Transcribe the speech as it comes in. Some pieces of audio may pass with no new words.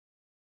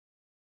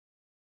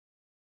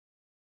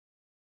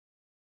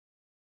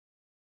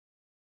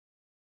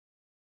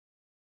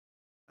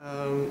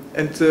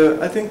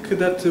I think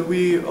that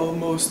we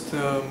almost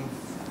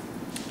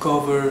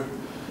cover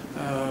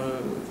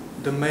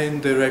the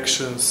main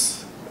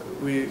directions.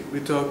 We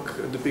talk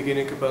at the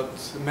beginning about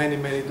many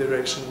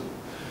directions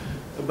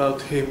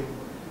about him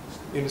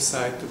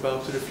inside,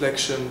 about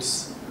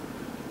reflections,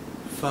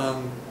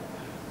 fun,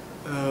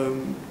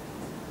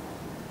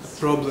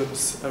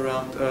 problems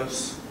around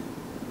us,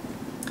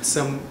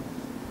 some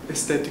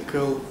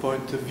aesthetical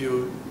point of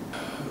view.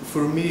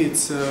 For me,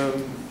 it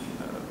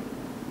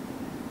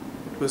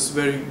was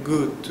very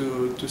good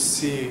to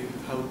see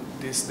how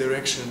this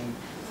direction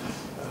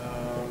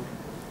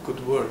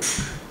could work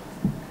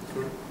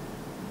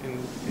in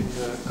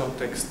the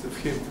context of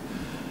him.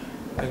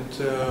 And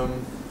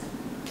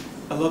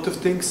a lot of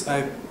things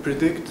I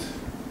predict,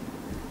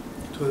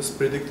 it was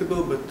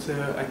predictable, but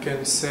I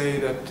can say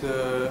that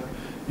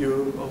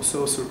you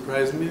also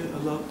surprised me a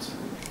lot.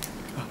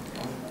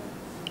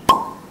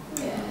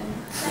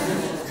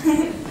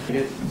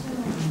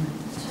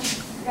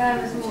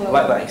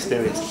 Like that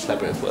experience of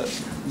collaborative work.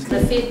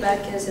 The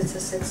feedback is it's a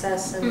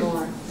success and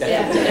more.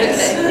 Yeah.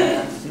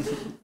 Okay.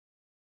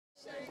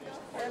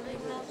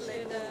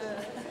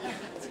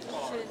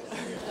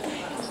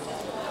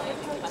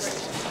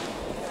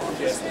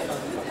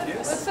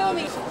 We're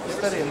filming.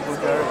 Study in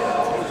Bulgarian.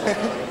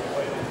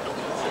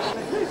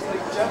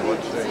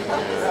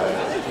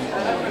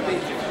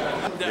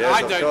 Yes,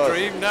 I don't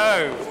dream,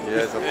 no.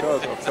 Yes,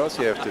 of course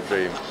you have to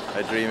dream.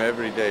 I dream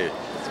every day.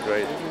 It's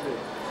great.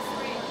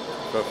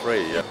 For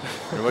free, yeah.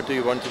 And what do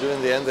you want to do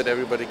in the end? That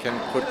everybody can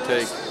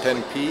take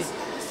 10p?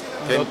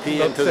 10p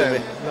not into 10, the...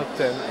 not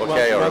 10.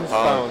 Okay, or a one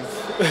pound.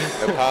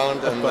 A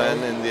pound, and pound.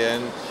 then in the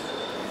end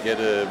get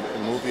a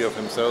movie of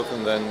himself,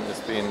 and then it's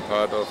being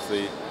part of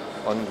the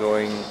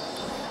ongoing,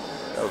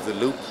 of the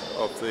loop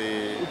of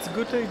the... It's a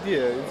good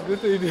idea, it's a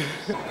good idea.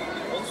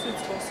 Also,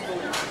 it's possible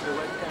to do the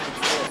webcam.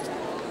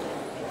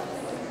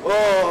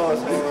 Oh,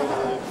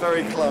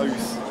 very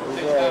close.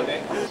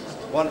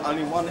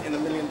 Only one in a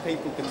million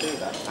people can do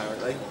that,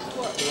 apparently.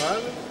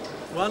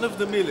 One of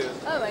the million.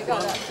 Oh my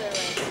god, that's so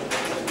weird.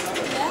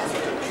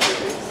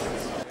 Yeah?